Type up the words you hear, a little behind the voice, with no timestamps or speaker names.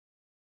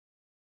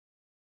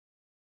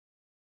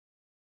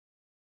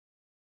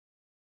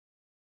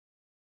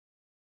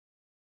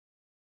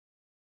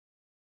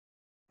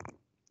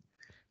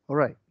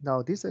Alright,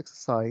 now this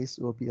exercise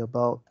will be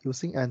about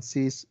using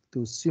ANSYS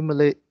to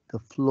simulate the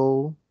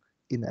flow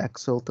in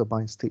axial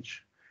turbine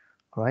stage.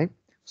 Alright,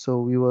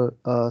 so we will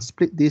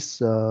split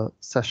this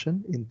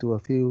session into a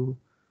few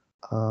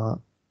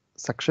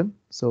sections.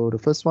 So the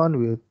first one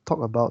we'll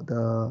talk about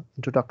the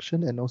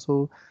introduction and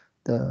also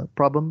the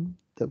problem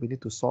that we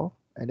need to solve,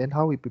 and then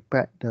how we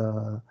prepare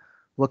the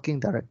working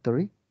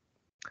directory.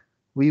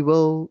 We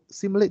will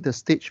simulate the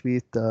stage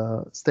with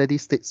the steady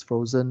states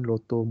frozen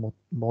roto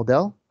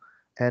model,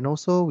 and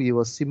also we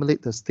will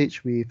simulate the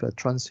stage with a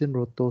transient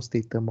roto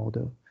stator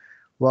model.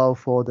 While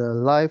for the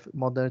live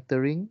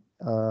monitoring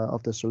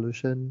of the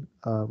solution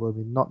will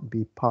not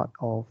be part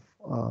of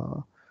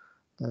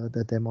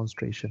the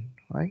demonstration,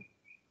 right?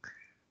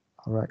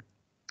 All right.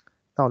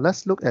 Now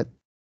let's look at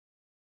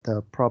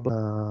the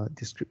problem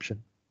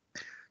description.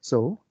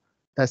 So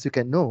as you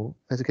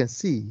can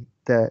see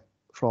that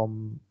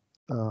from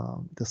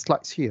the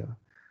slides here,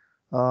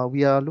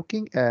 we are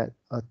looking at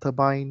a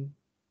turbine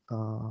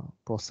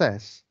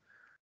process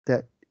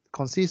that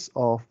consists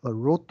of a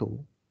roto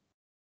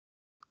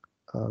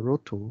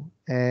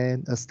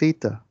and a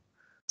stator.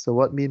 So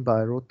what I mean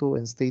by roto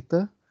and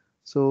stator?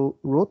 So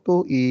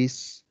roto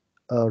is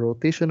a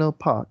rotational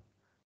part,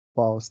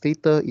 while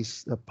stator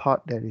is a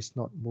part that is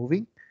not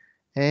moving,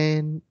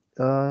 and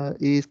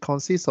it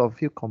consists of a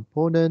few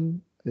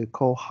components we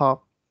call hub,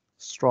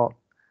 strut,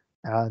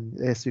 and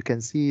as you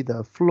can see,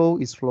 the flow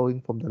is flowing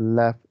from the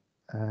left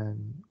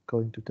and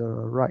going to the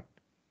right.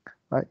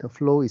 Right, the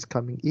flow is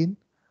coming in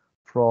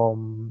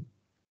from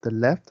the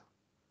left,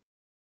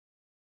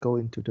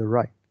 going to the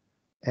right.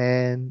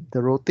 And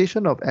the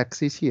rotation of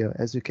axis here,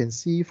 as you can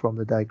see from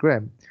the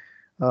diagram,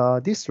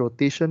 this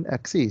rotation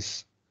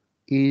axis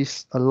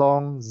is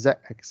along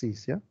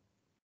z-axis. Yeah,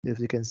 if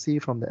you can see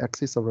from the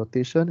axis of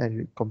rotation and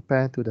you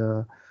compare to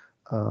the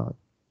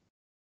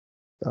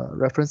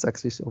reference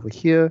axis over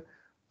here,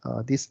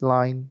 this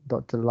line,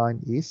 dotted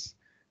line is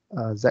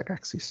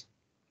z-axis.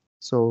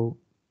 So,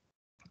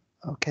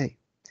 okay.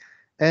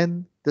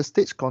 And the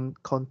stage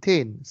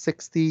contains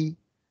 60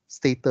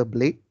 stator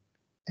blade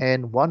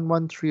and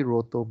 113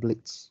 rotor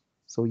blades.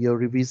 So you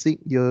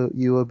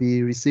will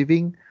be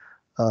receiving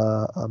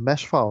a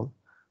mesh file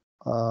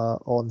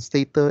on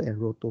stator and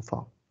rotor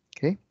file.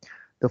 Okay,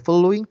 the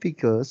following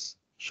figures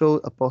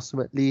show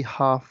approximately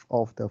half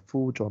of the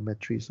full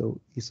geometry. So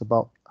it's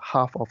about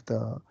half of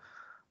the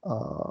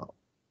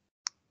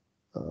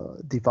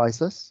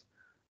devices,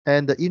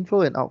 and the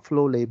inflow and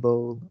outflow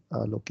label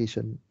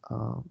location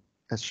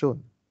as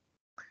shown.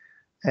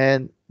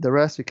 And the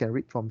rest you can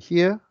read from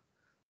here.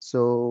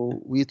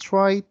 So we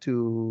try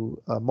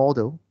to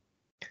model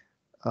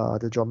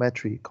the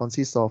geometry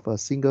consists of a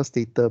single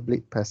stator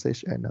blade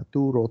passage and a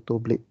 2 rotor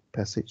blade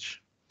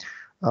passage.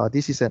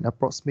 This is an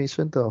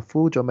approximation to a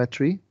full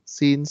geometry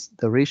since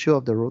the ratio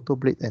of the rotor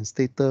blade and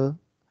stator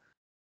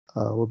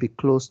will be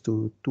close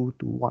to 2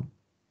 to 1.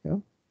 Yeah?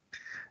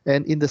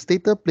 And in the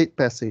stator blade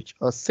passage,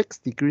 a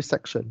 6-degree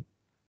section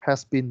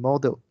has been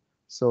modeled.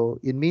 So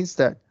it means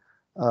that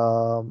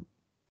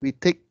we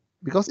take,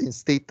 because in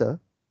stator,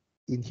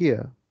 in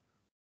here,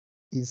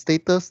 in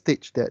stator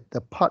stage, that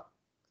the part,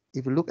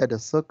 if you look at the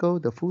circle,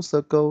 the full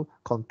circle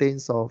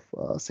contains of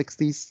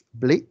 60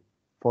 blade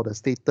for the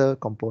stator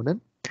component.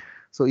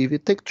 So if you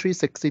take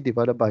 360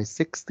 divided by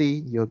 60,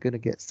 you're going to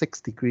get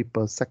 6 degree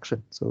per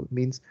section. So it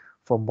means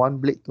from one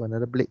blade to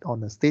another blade on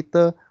the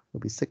stator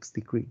will be 6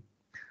 degree.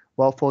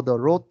 While for the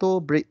rotor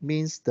blade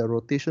means the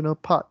rotational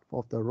part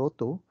of the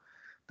rotor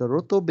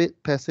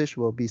blade passage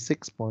will be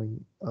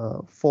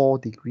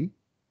 6.4 degree.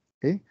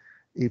 Okay,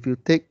 if you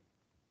take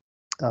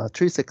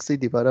 360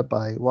 divided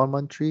by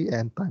 113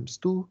 and times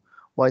 2,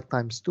 why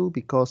times 2?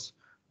 Because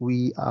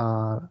we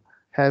are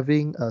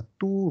having a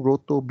 2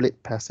 rotor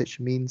blade passage,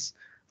 means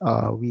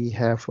we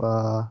have,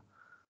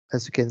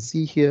 as you can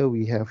see here,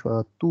 we have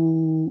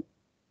two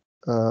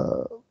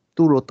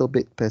rotor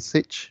blade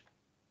passage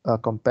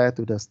compared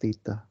to the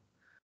stator.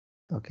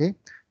 Okay,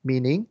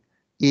 meaning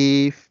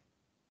if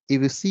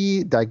you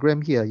see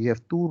diagram here, you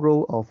have 2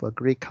 rows of a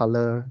gray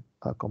color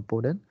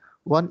component.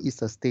 One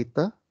is a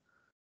stator.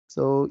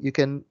 So you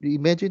can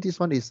imagine this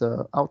one is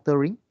a outer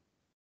ring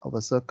of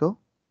a circle.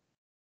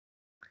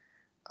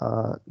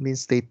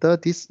 Means stator.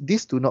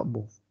 These do not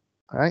move.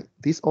 All right.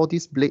 All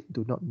these blade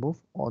do not move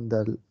on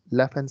the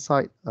left hand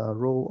side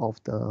row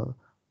of the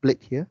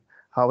blade here.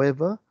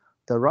 However,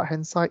 the right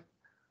hand side,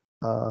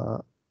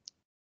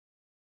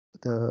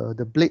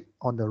 the blade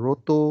on the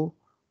rotor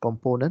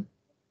component,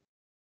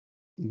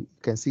 you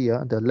can see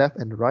the left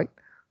and right.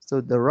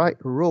 So the right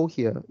row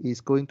here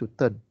is going to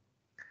turn.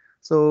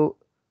 So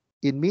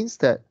it means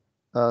that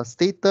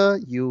stator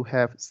you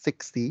have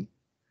 60,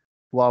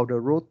 while the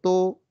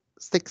rotor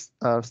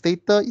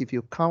stator, if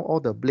you count all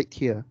the blade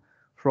here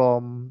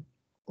from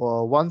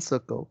one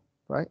circle,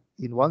 right?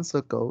 In one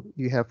circle,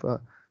 you have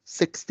a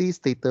 60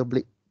 stator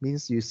blade.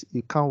 Means you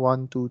count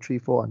 1, 2, 3,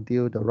 4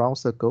 until the round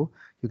circle,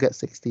 you get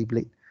 60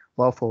 blade.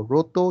 While for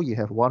rotor, you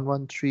have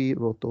 113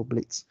 rotor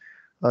blades.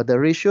 The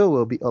ratio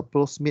will be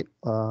approximate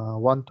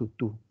 1 to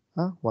 2.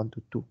 1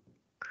 to 2.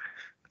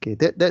 Okay,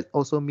 that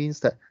also means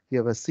that you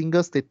have a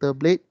single stator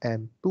blade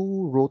and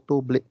two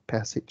rotor blade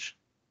passage.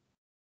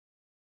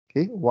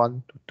 Okay,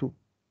 1 to 2.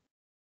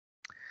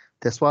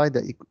 That's why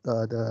the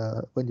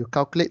when you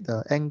calculate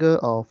the angle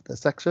of the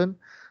section,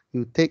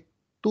 you take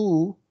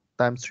 2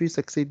 times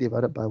 360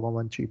 divided by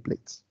 113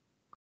 plates.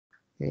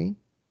 Okay.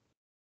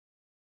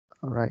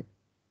 All right.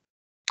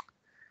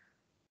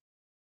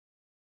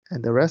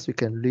 And the rest you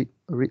can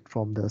read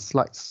from the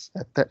slides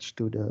attached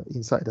to the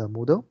inside the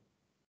model.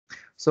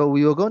 So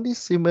we are going to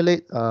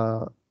simulate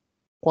a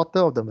quarter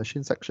of the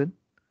machine section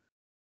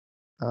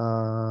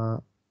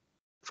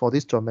for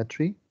this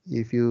geometry.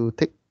 If you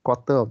take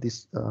quarter of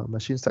this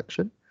machine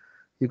section,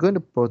 you're going to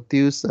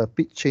produce a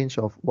pitch change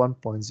of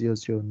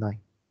 1.009.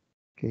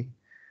 Okay,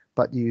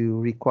 but you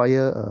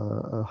require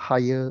a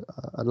higher,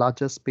 a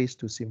larger space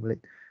to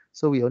simulate.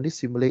 So we only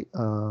simulate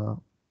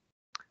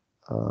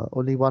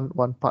only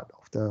one part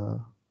of the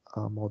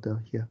model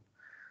here.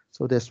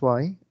 So that's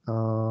why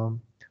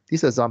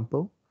this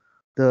example,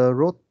 the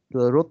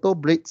rotor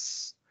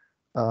blades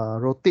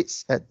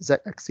rotates at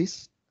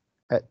z-axis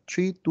at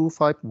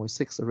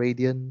 325.6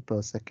 radian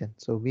per second.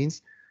 So it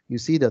means you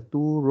see the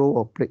two row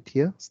of plate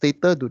here.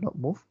 Stator do not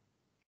move.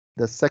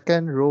 The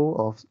second row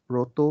of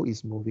rotor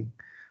is moving.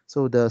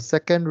 So the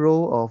second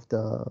row of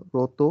the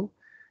rotor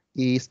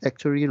is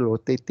actually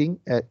rotating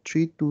at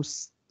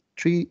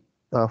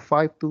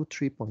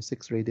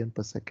 523.6 radian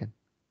per second.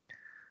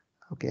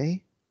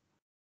 Okay.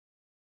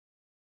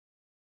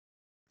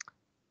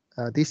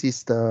 This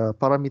is the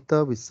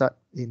parameter we set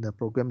in the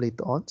program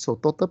later on. So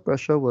total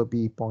pressure will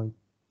be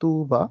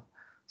 0.2 bar.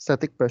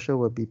 Static pressure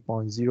will be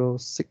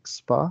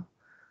 0.06 bar.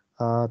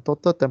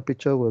 Total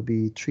temperature will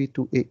be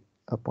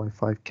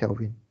 328.5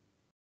 Kelvin.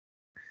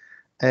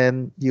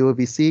 And you will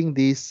be seeing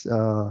this,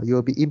 you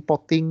will be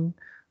importing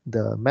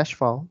the mesh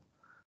file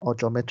or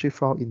geometry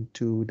file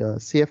into the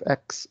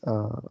CFX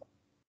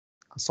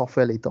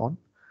software later on.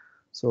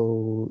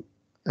 So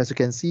as you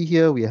can see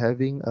here, we are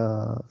having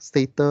a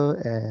stator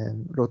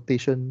and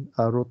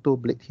rotor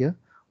blade here,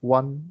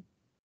 1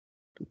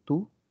 to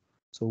 2.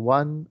 So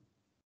one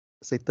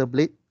stator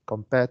blade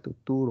compared to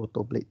two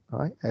rotor blade,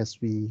 right? As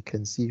we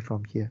can see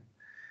from here.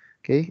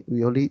 Okay,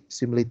 we only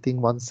simulating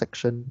one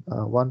section,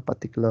 one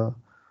particular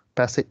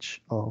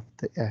passage of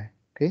the air.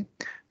 Okay,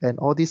 and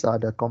all these are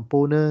the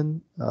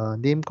component,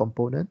 name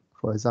component.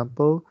 For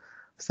example,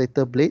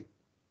 stator blade,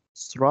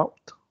 shroud,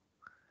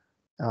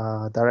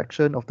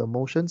 direction of the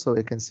motion. So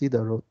you can see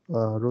the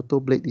rotor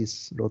blade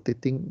is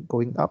rotating,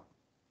 going up,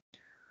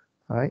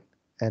 right?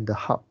 And the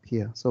hub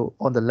here. So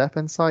on the left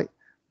hand side,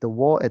 the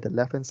wall at the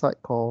left hand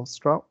side called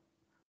shroud.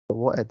 The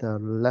wall at the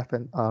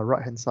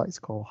right hand side is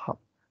called hub.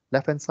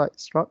 Left hand side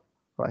shroud,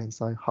 right hand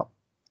side hub.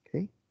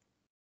 Okay.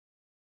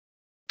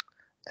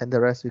 And the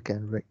rest you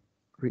can read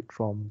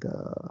from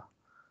the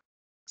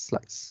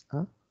slides.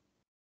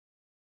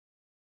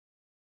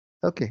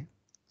 Okay.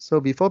 So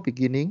before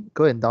beginning,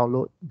 go and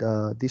download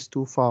these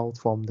two files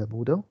from the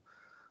Moodle.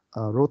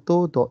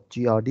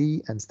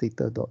 roto.grd and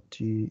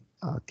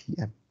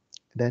stator.grtm.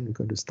 Then we're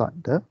going to start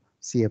the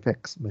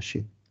CFX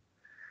machine.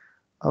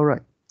 All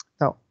right.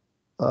 Now,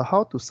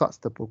 how to start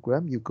the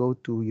program? You go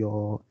to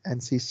your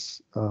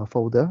ANSYS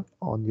folder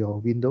on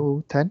your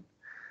Windows 10.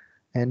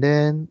 And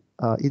then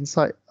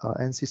inside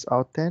ANSYS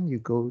R10, you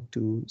go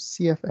to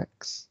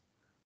CFX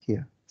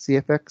here.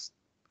 CFX,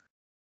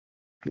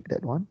 click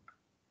that one.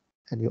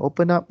 And you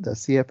open up the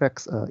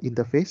CFX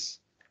interface.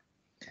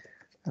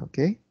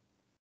 Okay.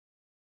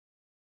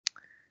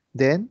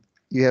 Then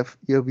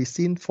you'll be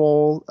seen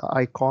four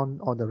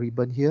icon on the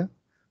ribbon here: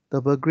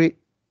 double grid,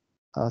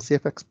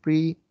 CFX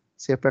pre,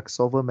 CFX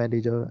solver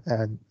manager,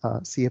 and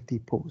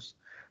CFD post.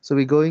 So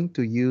we're going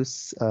to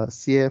use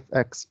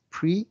CFX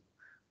pre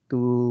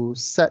to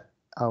set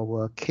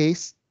our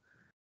case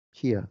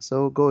here.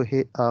 So go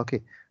ahead.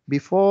 Okay,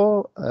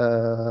 before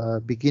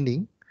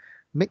beginning,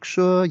 make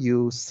sure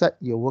you set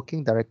your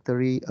working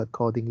directory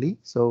accordingly.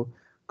 So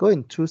go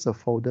and choose a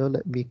folder.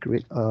 Let me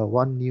create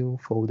one new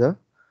folder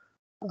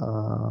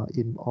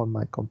on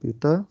my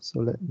computer. So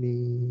let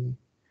me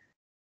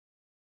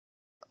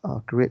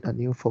create a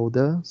new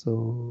folder.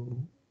 So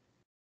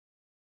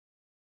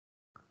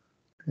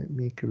let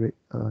me create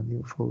a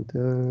new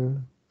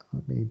folder.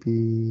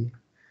 Maybe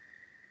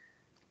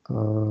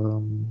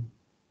okay,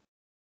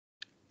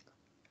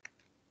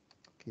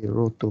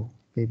 roto.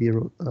 Maybe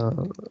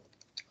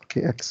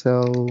okay,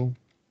 Excel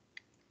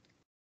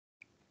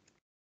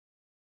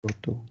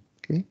roto.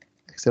 Okay,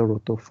 Excel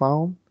roto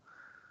found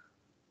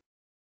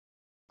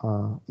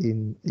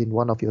in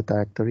one of your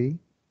directory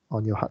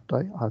on your hard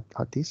drive,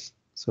 hard disk.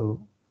 So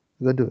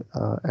we're going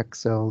to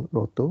Excel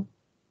roto.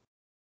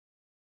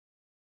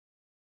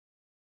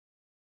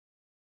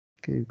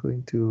 Okay, we're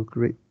going to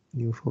create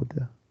new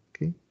folder.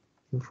 Okay,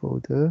 new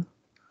folder,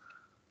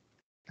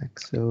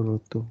 Excel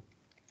roto.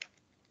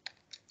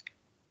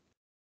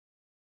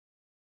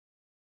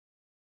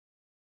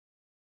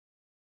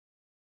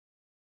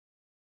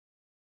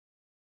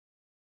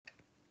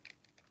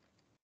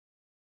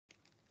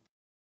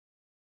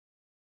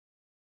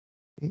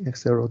 Okay,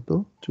 Excel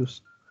roto,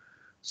 choose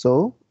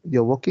So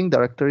your working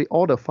directory,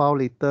 all the file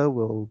later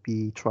will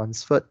be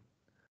transferred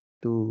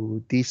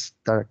to this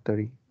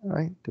directory,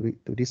 right? To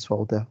this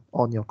folder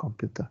on your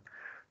computer.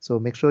 So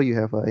make sure you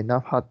have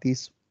enough hard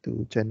disk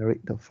to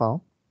generate the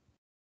file.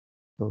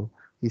 So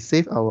we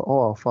save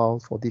all our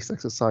files for this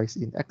exercise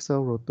in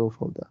Excel Roto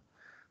folder.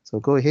 So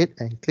go ahead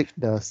and click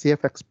the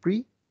CFX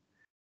pre.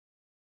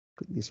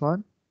 Click this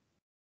one.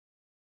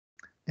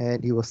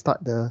 And it will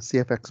start the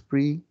CFX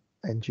pre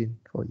engine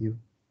for you.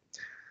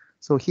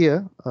 So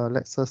here,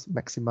 let's just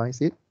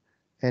maximize it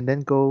and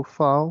then go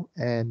file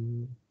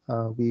and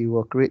we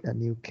will create a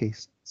new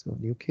case. So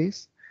new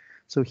case.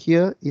 So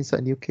here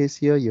inside new case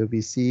here, you'll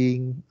be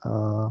seeing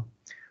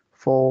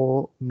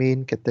 4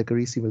 main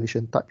category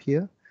simulation type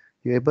here.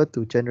 You're able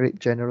to generate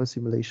general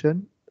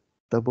simulation,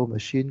 turbo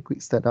machine,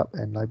 quick setup,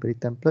 and library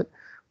template.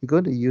 We're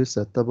going to use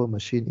a turbo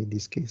machine in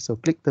this case. So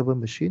click turbo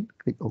machine,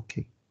 click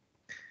OK.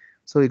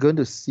 So you're going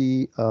to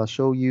see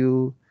show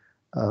you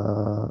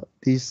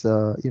this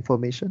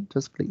information.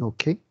 Just click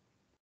OK.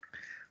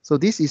 So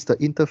this is the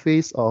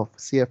interface of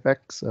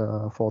CFX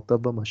for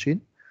turbo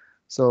machine.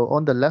 So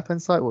on the left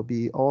hand side will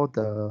be all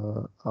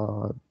the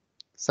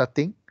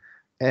setting,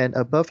 and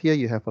above here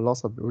you have a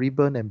lot of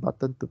ribbon and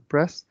button to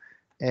press,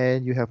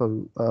 and you have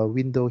a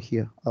window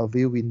here, a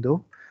view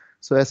window.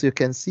 So as you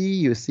can see,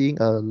 you're seeing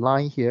a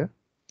line here,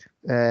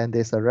 and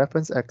there's a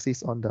reference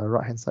axis on the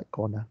right hand side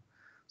corner.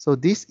 So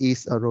this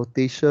is a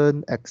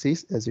rotation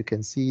axis. As you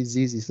can see,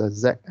 this is a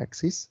Z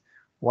axis,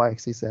 Y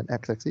axis, and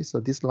X axis.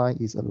 So this line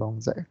is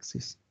along Z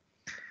axis.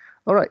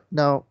 All right,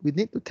 now we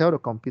need to tell the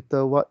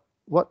computer what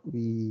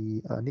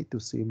we need to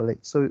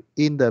simulate. So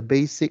in the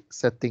basic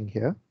setting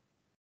here,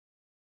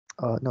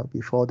 no,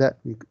 before that,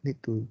 we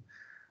need to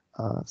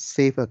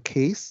save a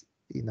case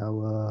in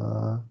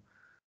our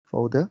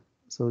folder.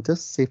 So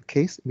just save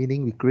case,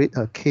 meaning we create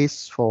a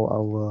case for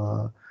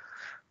our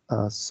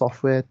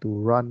software to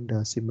run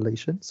the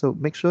simulation. So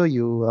make sure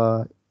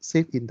you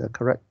save in the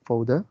correct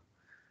folder.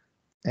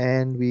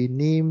 And we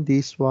name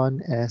this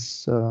one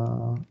as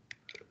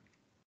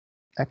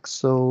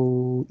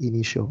Axial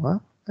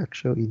initial,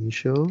 Axial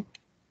initial.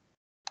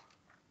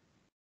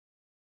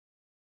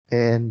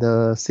 And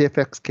the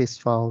CFX case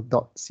file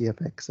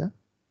 .cfx.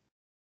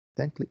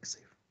 Then click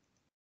save.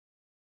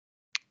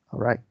 All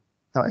right.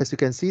 Now, as you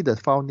can see, the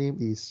file name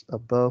is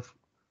above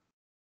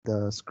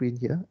the screen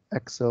here,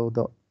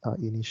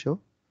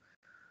 Axial.initial.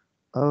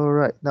 All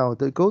right. Now,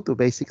 to go to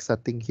basic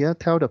setting here,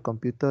 tell the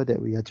computer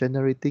that we are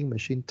generating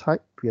machine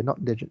type. We are not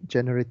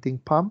generating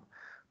pump,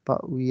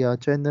 but we are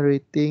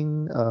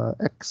generating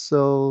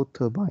Axial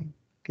turbine.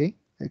 Okay,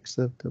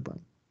 Axial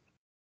turbine.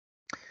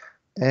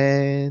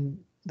 And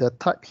the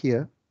type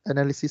here,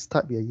 analysis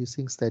type, we are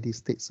using steady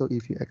state. So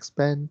if you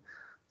expand,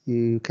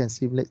 you can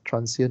simulate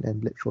transient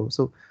and blade flow.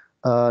 So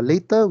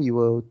later we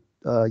will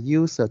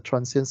use a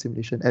transient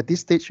simulation. At this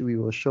stage, we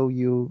will show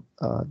you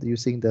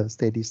using the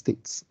steady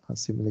states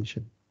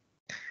simulation.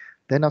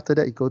 Then after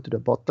that, you go to the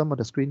bottom of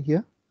the screen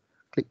here,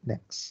 click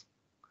next.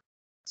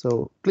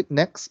 So click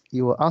next,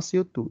 it will ask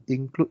you to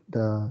include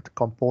the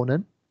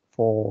component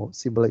for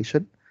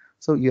simulation.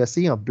 So you are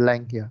seeing a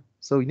blank here.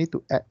 So you need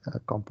to add a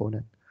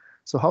component.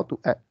 So how to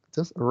add?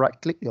 Just right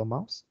click your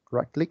mouse,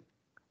 right click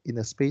in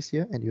the space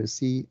here, and you'll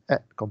see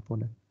add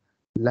component.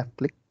 Left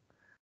click.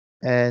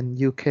 And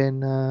you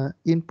can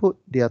input,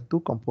 there are 2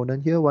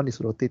 components here. One is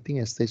rotating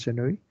and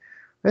stationary.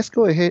 Let's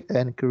go ahead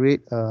and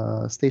create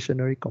a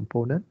stationary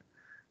component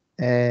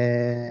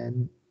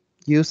and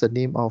use the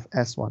name of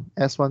S1.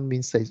 S1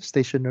 means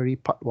stationary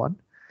part 1,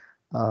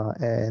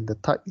 and the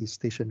type is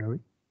stationary.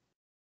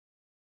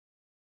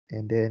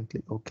 And then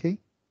click OK.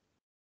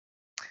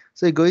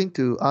 So it's going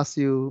to ask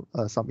you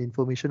some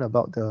information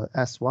about the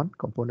S1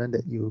 component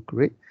that you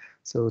create.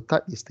 So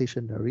type is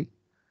stationary.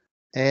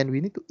 And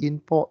we need to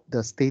import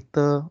the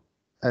stator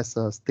as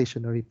a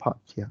stationary part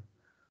here.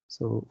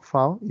 So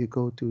file, you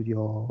go to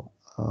your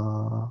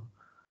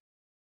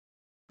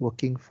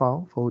working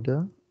file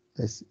folder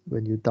as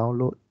when you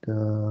download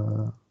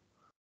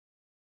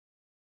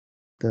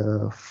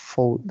the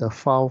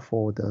file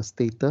for the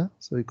stator.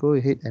 So you go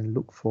ahead and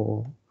look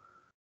for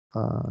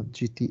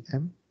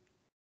GTM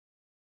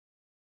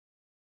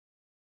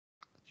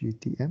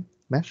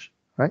mesh,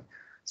 right?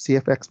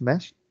 CFX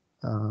mesh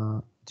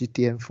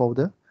GTM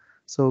folder.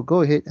 So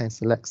go ahead and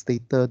select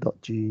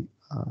stator.gtm.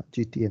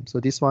 So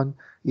this one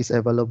is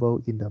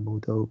available in the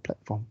Moodle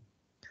platform.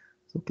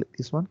 So click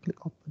this one, click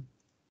open.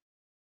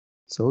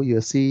 So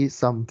you'll see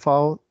some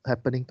file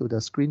happening to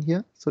the screen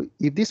here. So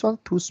if this one's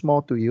too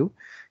small to you,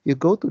 you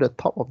go to the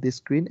top of this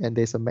screen and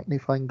there's a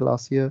magnifying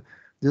glass here.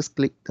 Just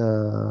click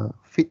the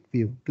fit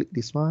view. Click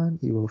this one,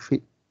 it will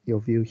fit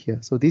your view here.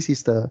 So this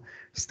is the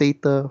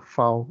stator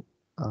file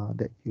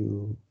that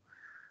you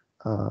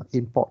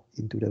import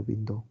into the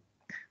window.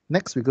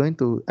 Next, we're going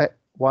to add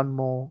one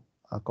more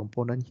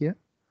component here.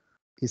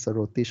 It's a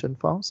rotation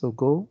file. So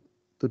go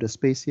to the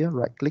space here,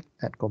 right click,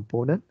 add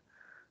component.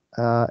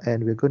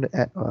 And we're going to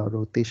add a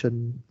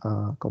rotation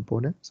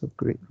component. So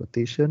create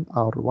rotation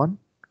R1.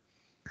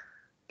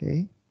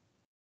 Okay.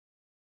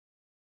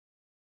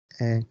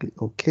 And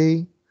click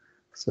OK.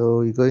 So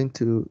we're going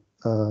to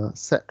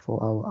set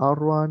for our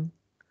R1.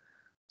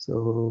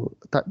 So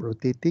type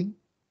rotating,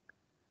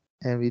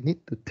 and we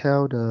need to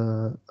tell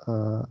the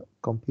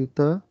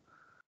computer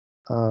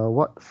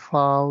what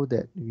file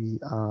that we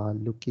are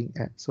looking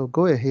at. So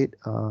go ahead.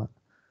 Our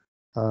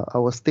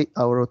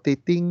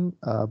rotating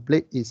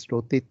blade is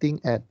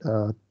rotating at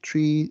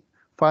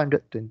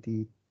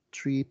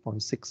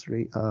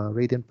 523.6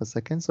 radian per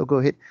second. So go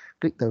ahead,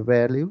 click the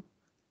value,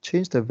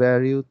 change the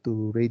value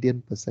to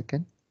radian per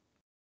second,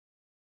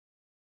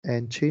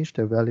 and change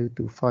the value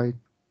to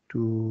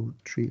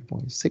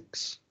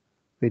 523.6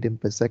 radian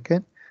per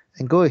second,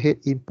 and go ahead,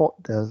 import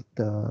the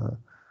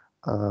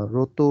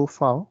roto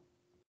file.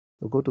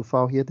 So go to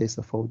file here, there's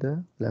a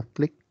folder, left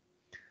click,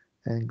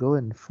 and go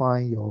and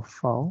find your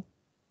file.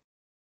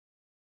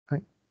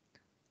 Right.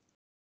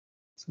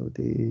 So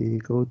they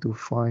go to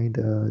find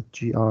the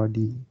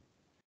grd.grd,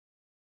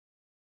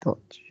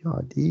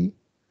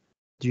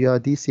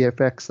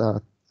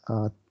 CFX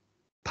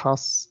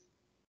task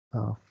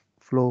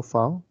flow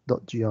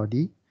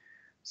file.grd.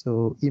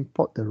 So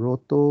import the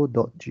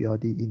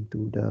roto.grd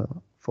into the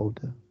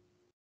folder.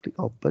 Click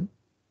open.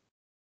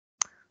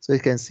 So you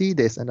can see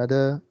there's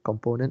another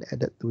component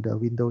added to the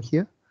window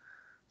here.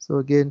 So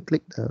again,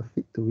 click the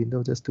fit to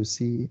window just to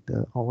see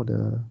all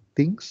the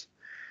things.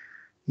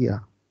 Yeah.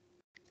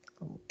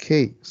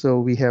 Okay, so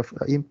we have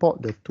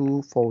import the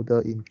two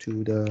folder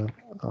into the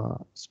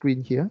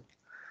screen here.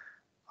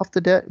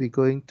 After that, we're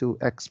going to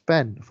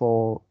expand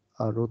for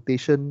a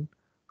rotation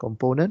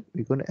component.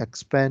 We're going to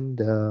expand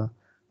the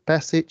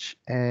passage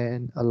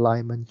and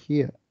alignment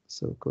here.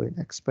 So go and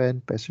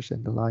expand passage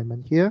and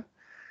alignment here.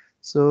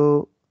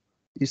 So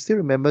you still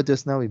remember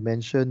just now we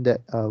mentioned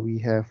that we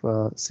have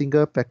a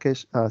single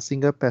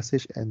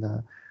passage and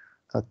a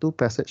two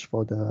passage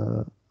for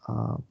the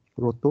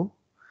roto.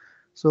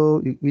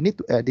 So we need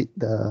to edit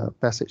the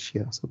passage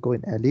here. So go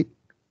and edit.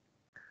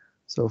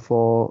 So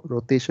for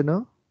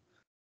rotational,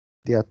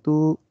 there are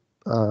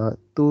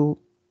two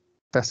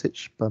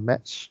passage per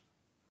match,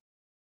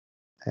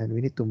 and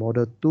we need to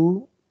model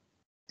two.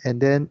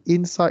 And then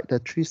inside the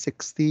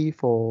 360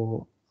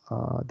 for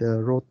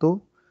the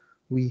roto,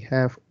 we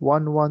have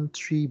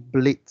 113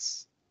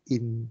 blades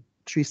in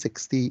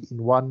 360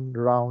 in one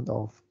round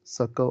of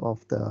circle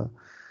of the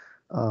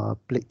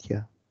blade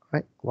here,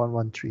 right?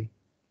 113.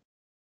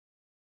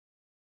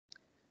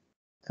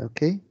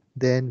 Okay,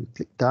 then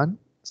click done.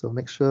 So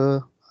make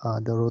sure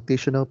the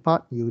rotational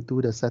part, you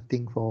do the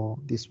setting for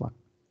this one.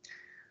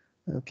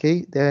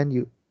 Okay, then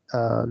you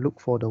look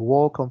for the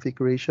wall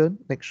configuration.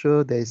 Make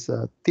sure there's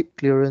a tip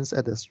clearance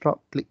at the strut,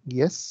 click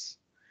yes.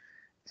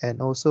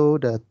 And also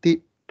the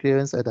tip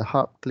clearance at the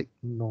hub, click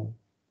no.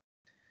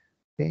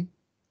 Okay,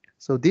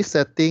 so this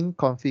setting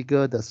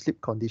configure the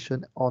slip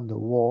condition on the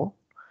wall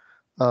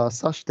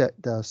such that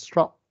the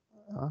strut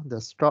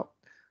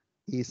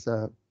is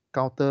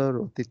counter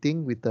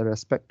rotating with the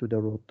respect to the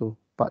roto,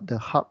 but the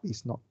hub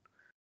is not.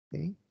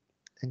 Okay,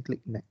 and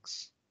click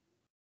next.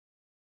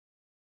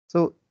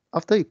 So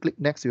after you click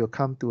next, you will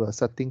come to a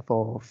setting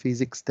for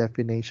physics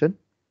definition.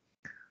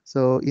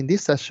 So in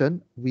this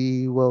session,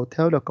 we will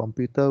tell the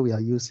computer we are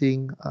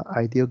using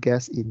ideal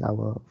gas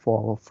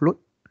for our float.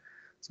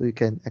 So you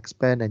can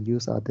expand and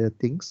use other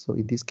things. So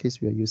in this case,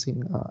 we are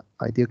using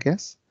ideal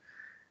gas.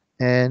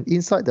 And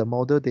inside the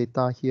model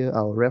data here,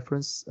 our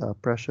reference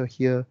pressure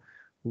here,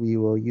 we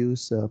will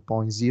use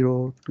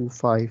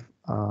 0.025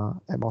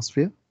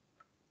 atmosphere.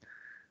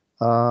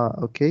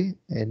 Okay,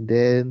 and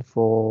then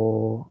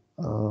for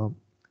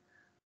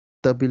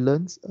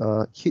turbulence,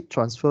 heat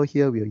transfer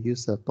here, we'll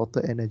use a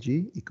total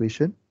energy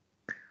equation.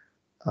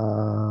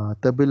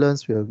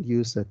 Turbulence, we'll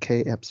use a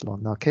K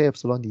epsilon. Now, K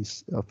epsilon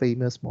is a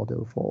famous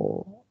model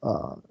for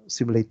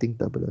simulating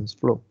turbulence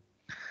flow.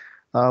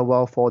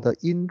 While for the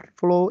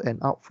inflow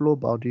and outflow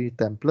boundary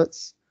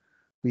templates,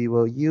 we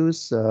will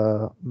use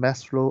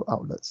mass flow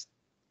outlets.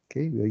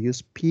 Okay, we'll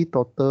use P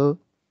total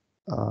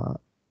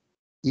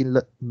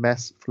inlet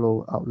mass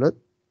flow outlet.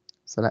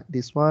 Select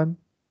this one.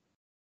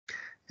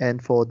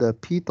 And for the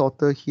P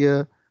total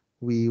here,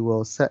 we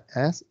will set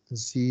as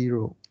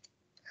 0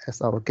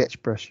 as our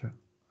gauge pressure,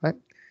 right?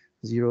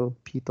 0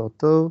 P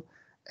total.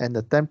 And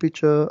the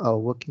temperature, our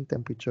working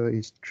temperature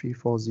is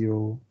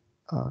 340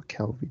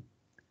 Kelvin.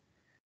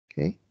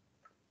 Okay,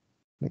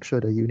 make sure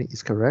the unit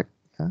is correct.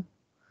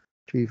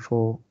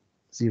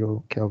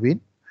 340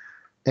 Kelvin.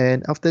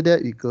 And after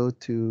that, we go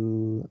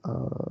to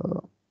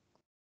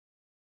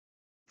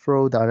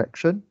flow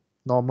direction,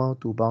 normal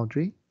to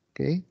boundary.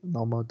 Okay,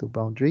 normal to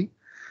boundary.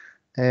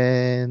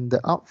 And the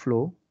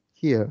outflow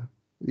here,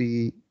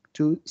 we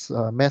choose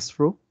mass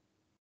flow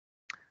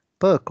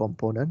per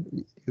component.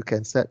 You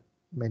can set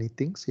many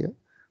things here,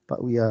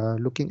 but we are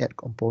looking at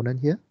component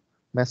here,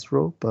 mass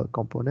flow per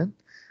component.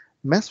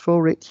 Mass flow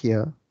rate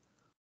here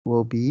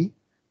will be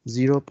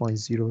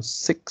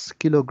 0.06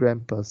 kilogram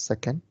per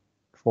second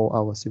for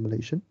our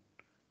simulation.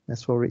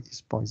 Mass flow rate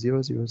is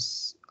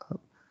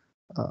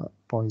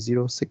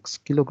 0.06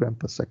 kilogram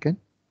per second.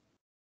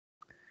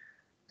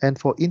 And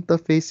for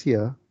interface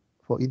here,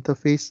 for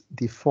interface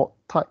default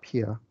type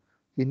here,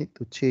 we need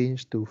to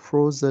change to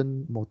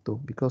frozen motor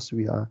because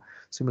we are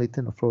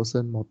simulating a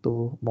frozen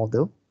motor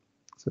model.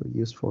 So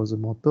use frozen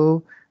motor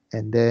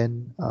and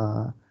then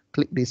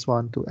click this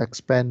one to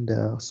expand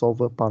the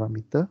solver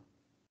parameter.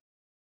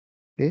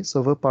 Okay,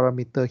 solver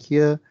parameter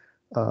here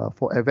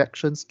for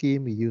evacuation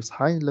scheme we use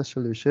high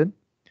resolution.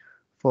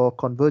 For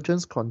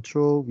convergence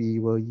control we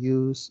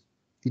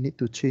need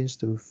to change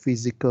to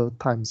physical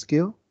time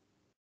scale.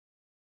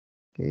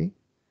 Okay,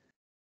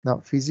 now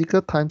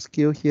physical time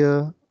scale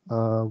here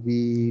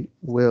we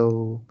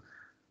will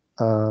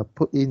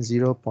put in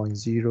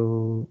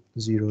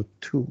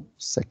 0.002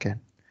 second.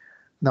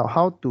 Now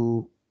how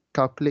to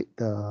calculate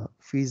the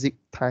physics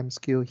time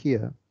scale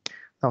here?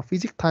 Now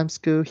physics time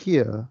scale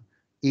here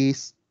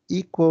is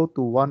equal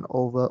to 1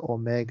 over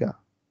omega.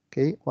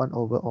 Okay, 1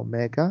 over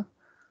omega.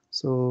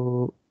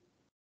 So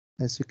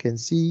as you can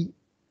see,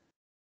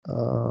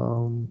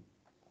 1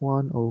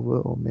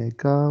 over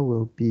omega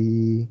will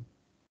be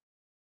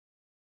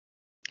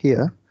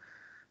here.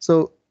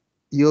 So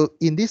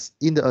in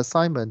the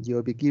assignment,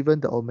 you'll be given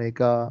the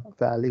omega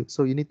value.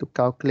 So you need to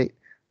calculate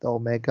the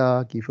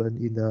omega given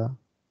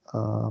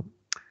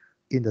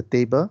in the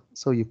table.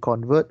 So you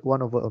convert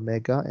 1 over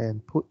omega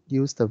and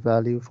use the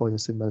value for your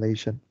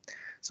simulation.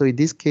 So in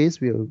this case,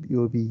 you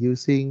will be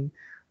using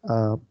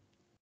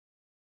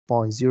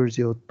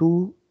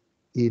 0.002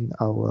 in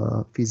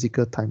our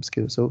physical time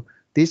scale. So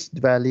this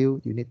value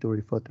you need to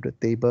refer to the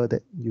table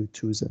that you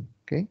chosen.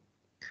 Okay.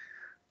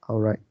 All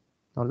right.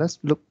 Now let's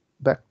look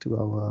back to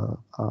our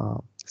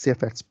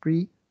CFX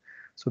pre.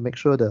 So make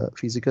sure the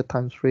physical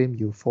time frame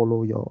you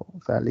follow your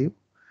value.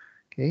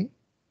 Okay.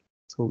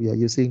 So we are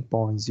using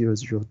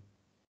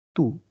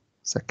 0.002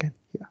 second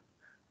here.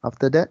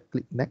 After that,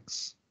 click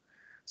next.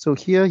 So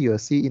here you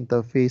see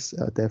interface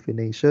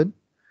definition.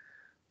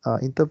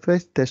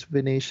 Interface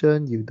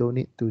definition, you don't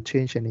need to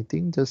change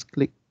anything. Just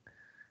click,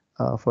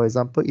 for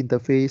example,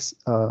 interface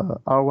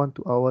R1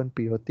 to R1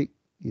 periodic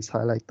is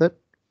highlighted.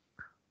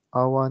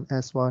 R1,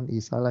 S1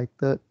 is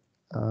highlighted,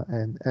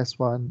 and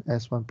S1,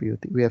 S1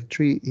 periodic. We have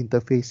 3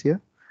 interface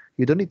here.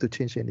 You don't need to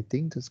change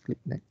anything. Just click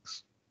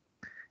next.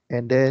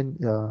 And then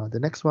the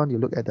next one, you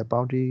look at the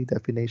boundary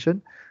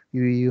definition.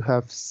 You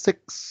have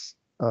 6.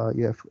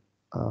 You have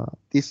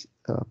this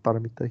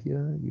parameter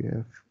here. You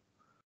have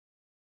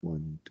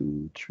 1,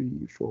 2,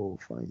 3, 4,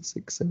 5,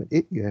 6, 7,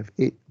 8. You have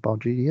 8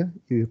 boundary here.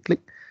 You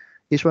click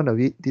each one of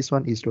it. This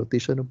one is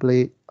rotational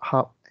blade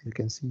hub. You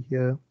can see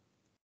here,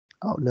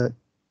 outlet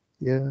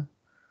here,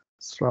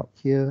 shroud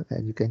here,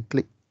 and you can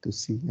click to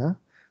see.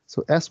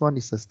 So S1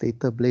 is a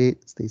stator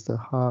blade, stator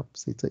hub,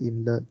 stator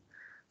inlet,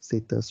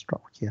 stator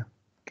shroud here.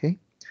 Okay,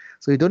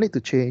 so you don't need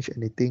to change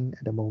anything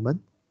at the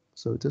moment.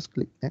 So just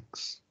click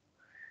next.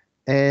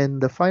 And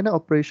the final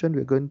operation,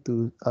 we're going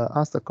to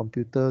ask the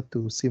computer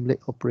to simulate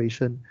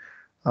operation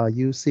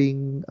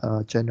using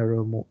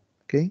general mode.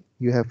 Okay,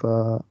 you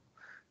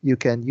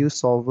can use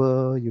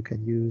solver, you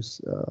can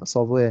use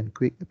solver and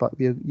quick, but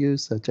we'll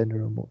use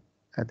general mode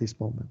at this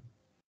moment.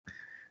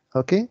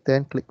 Okay,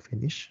 then click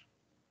finish.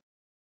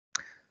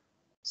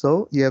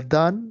 So you have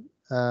done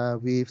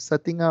with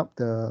setting up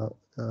the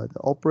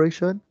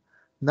operation.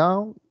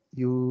 Now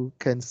you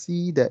can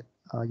see that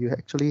you're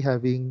actually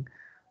having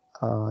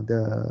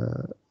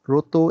the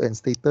rotor and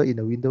stator in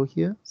the window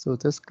here. So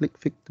just click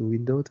fit to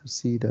window to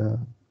see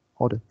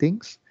all the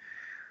things.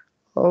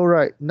 All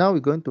right, now we're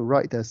going to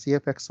write the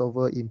CFX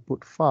solver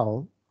input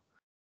file.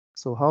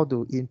 So how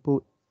to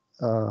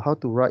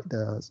write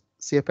the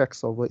CFX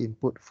solver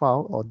input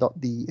file or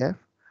 .def.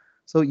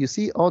 So you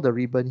see all the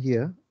ribbon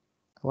here.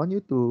 I want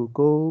you to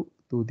go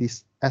to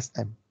this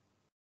SM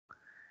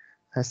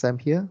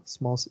here,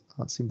 small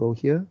symbol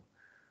here.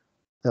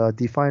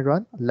 Define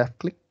run, left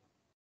click.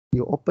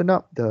 You open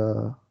up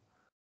the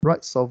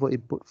write solver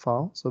input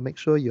file. So make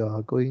sure you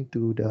are going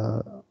to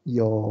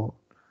your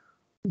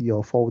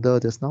folder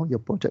just now, your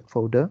project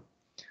folder.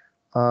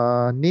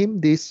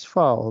 Name this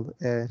file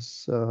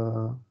as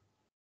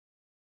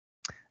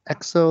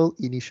Axial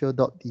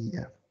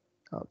initial.def.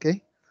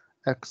 Okay,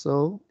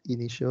 Axial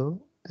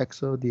initial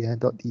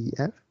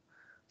Axial.def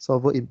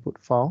solver input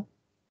file.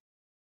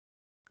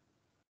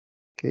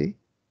 Okay,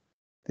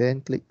 then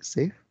click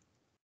save.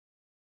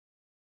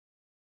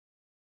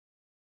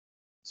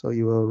 So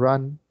you will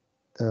run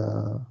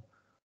the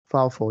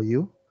file for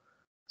you.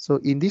 So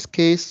in this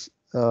case,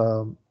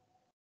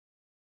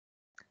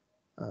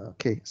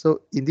 okay,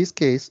 so in this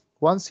case,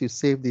 once you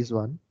save this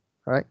one,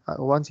 right?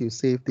 Once you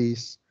save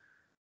this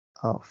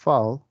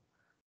file,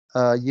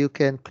 you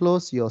can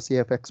close your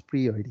CFX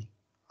pre already.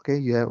 Okay,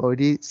 you have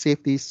already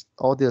saved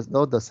all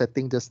the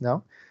setting just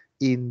now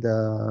in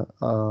the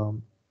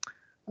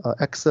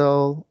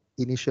Excel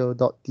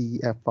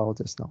initial.def file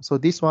just now. So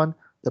this one,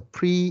 the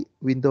pre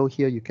window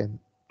here, you can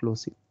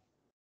close it.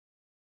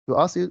 You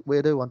ask it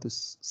whether you want to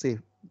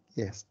save.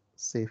 Yes,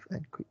 save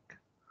and quick.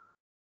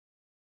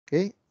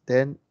 Okay,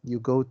 then you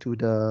go to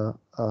the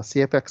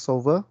CFX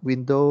solver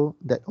window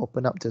that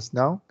opened up just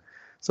now.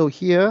 So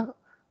here,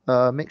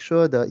 make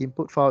sure the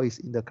input file is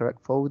in the correct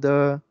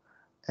folder,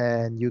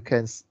 and you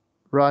can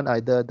run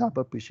either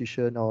double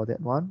precision or that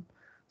one.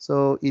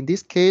 So in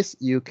this case,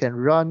 you can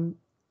run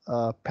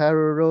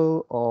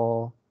parallel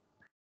or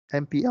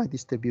MPI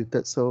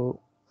distributed.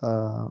 So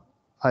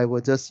I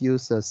will just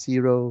use a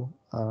zero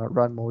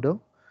run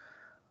model.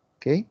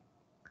 Okay.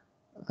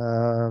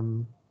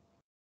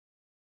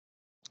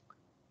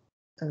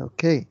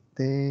 Okay,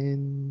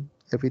 then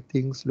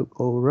everything's look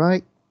all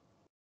right.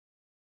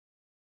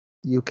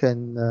 You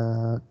can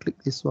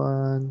click this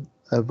one,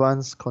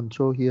 advanced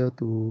control here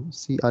to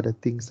see other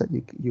things that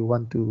you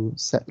want to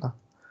set.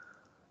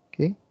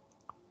 Okay,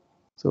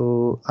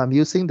 so I'm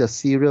using the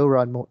serial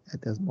run mode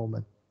at this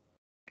moment.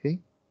 Okay,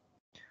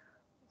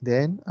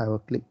 then I will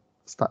click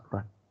start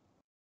run.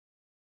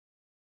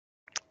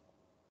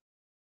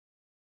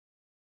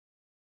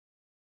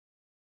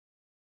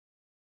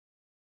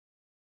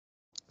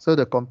 So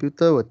the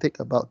computer will take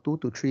about 2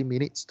 to 3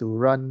 minutes to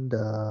run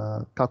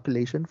the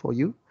calculation for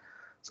you.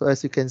 So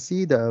as you can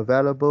see, the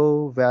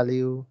available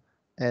value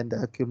and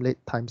the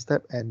accumulate time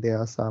step, and there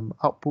are some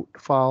output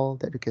file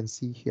that you can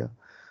see here.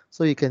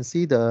 So you can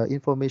see the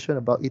information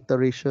about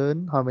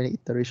iteration, how many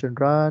iteration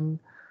run,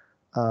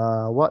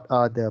 what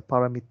are the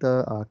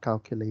parameter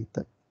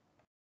calculated.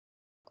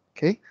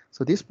 Okay,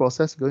 so this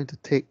process is going to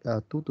take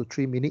 2 to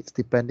 3 minutes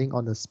depending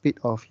on the speed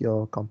of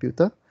your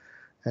computer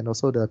and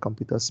also the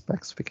computer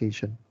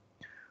specification.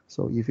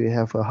 So if you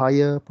have a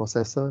higher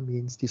processor,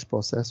 means this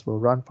process will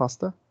run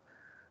faster.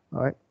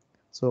 All right.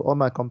 So on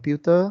my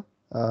computer,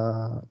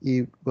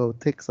 it will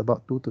take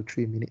about 2 to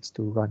 3 minutes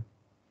to run.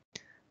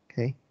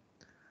 Okay.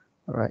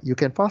 All right. You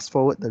can fast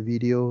forward the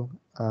video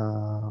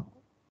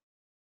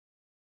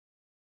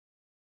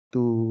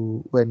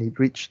to when it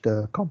reach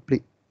the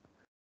complete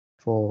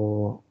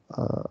for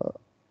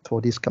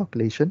this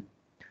calculation.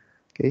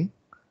 Okay.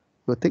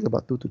 It will take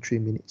about 2 to 3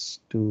 minutes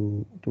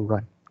to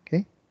run.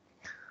 Okay.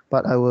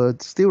 But I will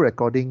still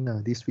recording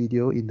this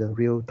video in the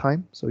real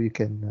time so you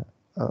can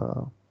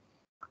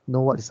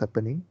know what is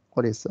happening,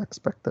 what is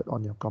expected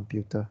on your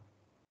computer.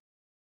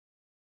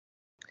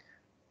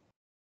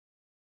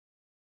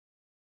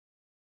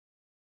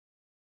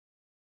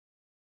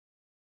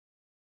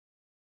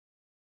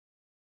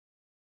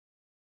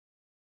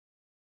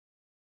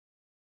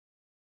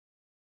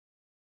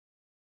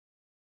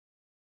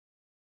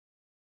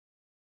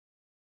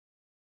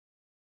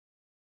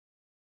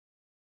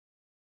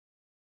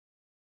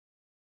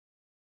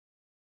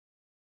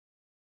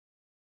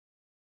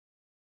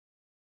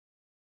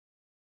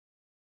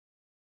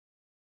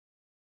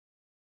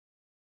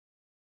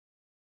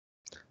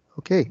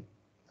 Okay,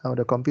 now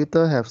the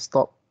computer have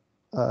stopped.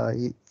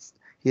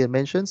 Here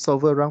mentioned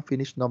solver run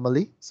finished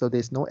normally, so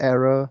there's no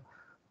error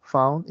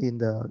found in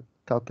the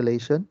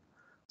calculation.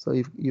 So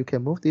if you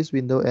can move this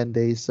window and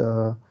there is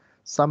a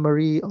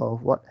summary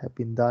of what have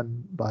been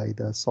done by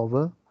the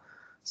solver.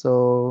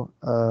 So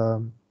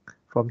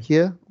from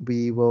here,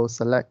 we will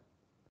select,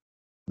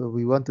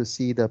 we want to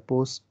see the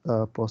post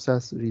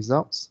process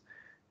results,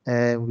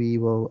 and we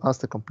will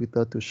ask the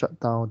computer to shut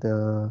down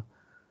the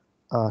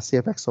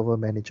CFX solver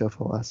manager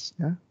for us.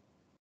 Yeah.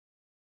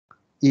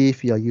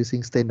 If you are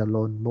using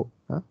standalone mode,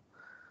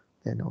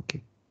 then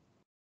okay.